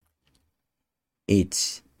1,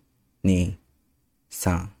 2,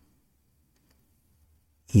 3.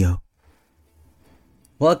 Yo.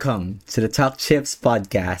 Welcome to the Talk Chips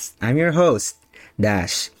podcast. I'm your host,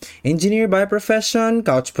 Dash. Engineer by profession,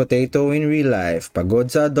 couch potato in real life.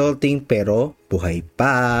 Pagod sa adulting pero buhay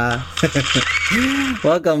pa.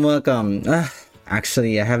 Welcome.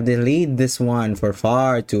 Actually, I have delayed this one for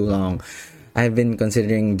far too long. I've been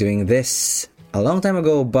considering doing this a long time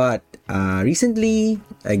ago, but recently,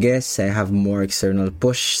 I guess I have more external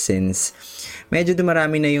push since medyo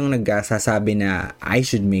dumarami na yung nagsasabi na I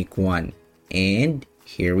should make one. And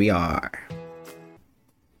here we are.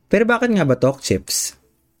 Pero bakit nga ba Talk Chips?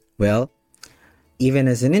 Well,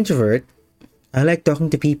 even as an introvert, I like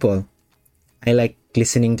talking to people. I like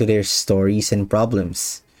listening to their stories and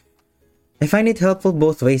problems. I find it helpful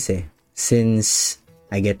both ways since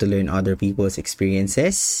I get to learn other people's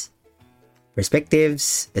experiences,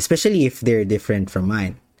 perspectives, especially if they're different from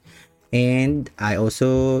mine. And I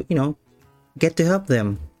also, get to help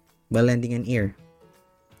them by lending an ear.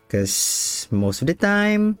 Because most of the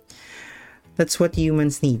time, that's what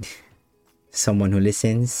humans need. Someone who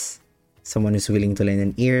listens, someone who's willing to lend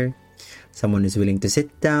an ear, someone who's willing to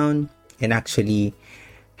sit down and actually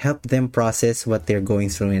help them process what they're going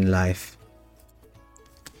through in life.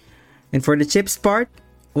 And for the chips part,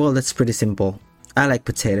 well, that's pretty simple. I like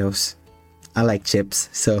potatoes. I like chips.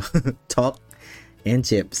 So, talk and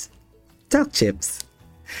chips. Talk chips.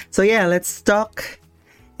 So yeah, let's talk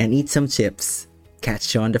and eat some chips.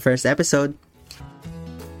 Catch you on the first episode.